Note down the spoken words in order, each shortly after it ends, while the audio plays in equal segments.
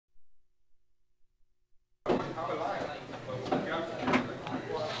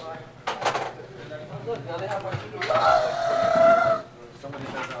Somebody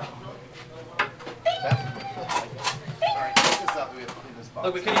says, alright, check this out. We have to clean this box.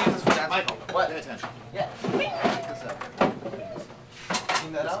 Look, we could use this for that. Michael, What? pay attention. Yeah. Check this out.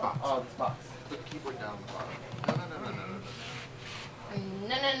 Clean that This out? box. Oh, this box. Put the keyboard down on the bottom.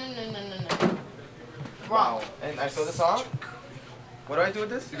 No. No. Wow. And I sew this on? What do I do with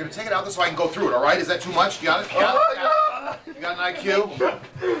this? You're gonna take it out so I can go through it, alright? Is that too much? You got it? You got it? You got an IQ?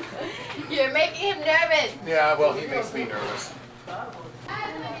 You're making him nervous. Yeah, well, he makes me nervous.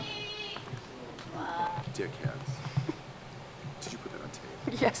 Dickheads. Did you put that on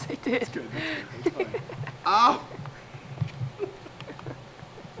tape? Yes, I did. Good. Oh!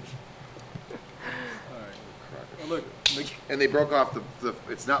 Oh, look. And they broke off the.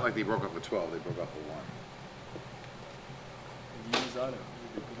 It's not like they broke off the 12. They broke off the 1. You use auto. You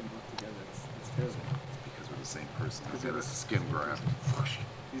put them both together. It's terrible. It's because we're the same person. I've got a skin graft.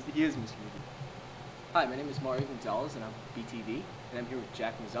 He is Mr. Moody. Hi, my name is Mario Gonzalez, and I'm with BTV, and I'm here with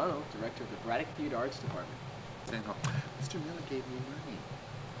Jack Mazzano, director of the Braddock Theater Arts Department. Saying how Mr. Miller gave me money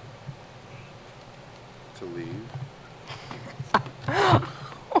to leave.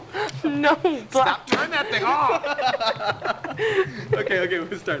 No, Stop! Turn that thing off! Okay,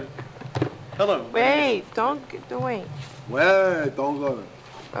 we'll start it. Hello. Wait, don't wait. Wait, don't go.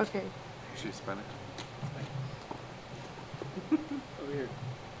 Okay. Is she Hispanic? Over here.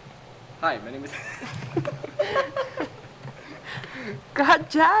 Hi, my name is... God,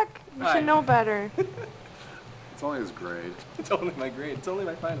 Jack, you Hi. should know better. It's only his grade. It's only my grade. It's only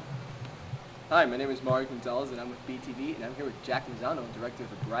my final. Hi, my name is Mario Gonzalez, and I'm with BTV, and I'm here with Jack Mazzano, director of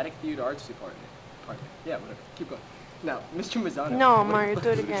the Braddock Theater Arts Department. Yeah, whatever. Keep going. Now, Mr. Mazzano. No, Mario, do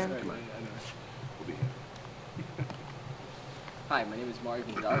it again. Sorry, Come on. I know. We'll be here. Hi, my name is Mario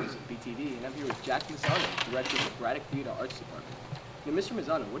Gonzalez of BTV, and I'm here with Jack Mazzano, director of the Braddock Theater Arts Department. Now, Mr.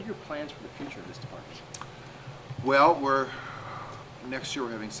 Mazzano, what are your plans for the future of this department? Well, next year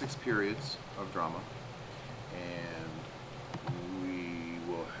we're having 6 periods of drama, and we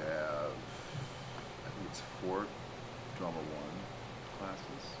will have, I think it's 4 drama 1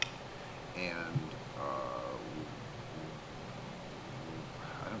 classes, and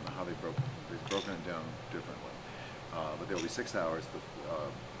I don't know how they've broken it down differently, but there will be 6 hours.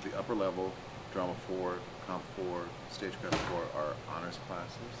 The upper level, drama 4, comp 4, stagecraft 4 are honors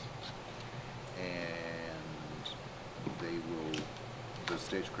classes, and the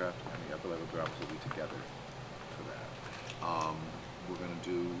stagecraft and the upper level dramas will be together for that.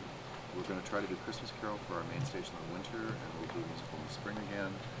 We're gonna try to do Christmas Carol for our main stage in the winter, and we'll do a musical in the spring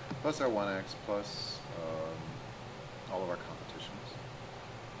again, plus our 1-acts, plus all of our competitions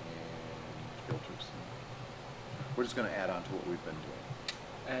and field trips. We're just gonna add on to what we've been doing.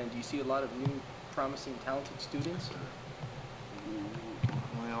 And do you see a lot of new, promising, talented students?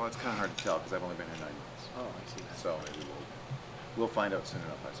 Well, it's kind of hard to tell because I've only been here 9 months. Oh, I see that. So maybe we'll find out soon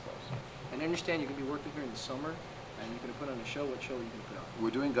enough, I suppose. And I understand you're going to be working here in the summer, and you're going to put on a show. What show are you going to put on?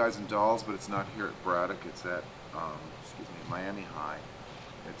 We're doing Guys and Dolls, but it's not here at Braddock. It's at, Miami High.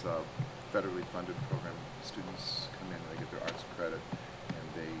 It's a federally funded program. Students come in, they get their arts credit,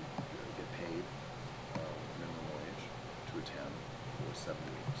 and they get paid minimum wage to attend for 7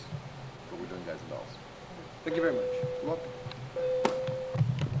 weeks. But we're doing Guys and Dolls. Thank you very much. You're welcome.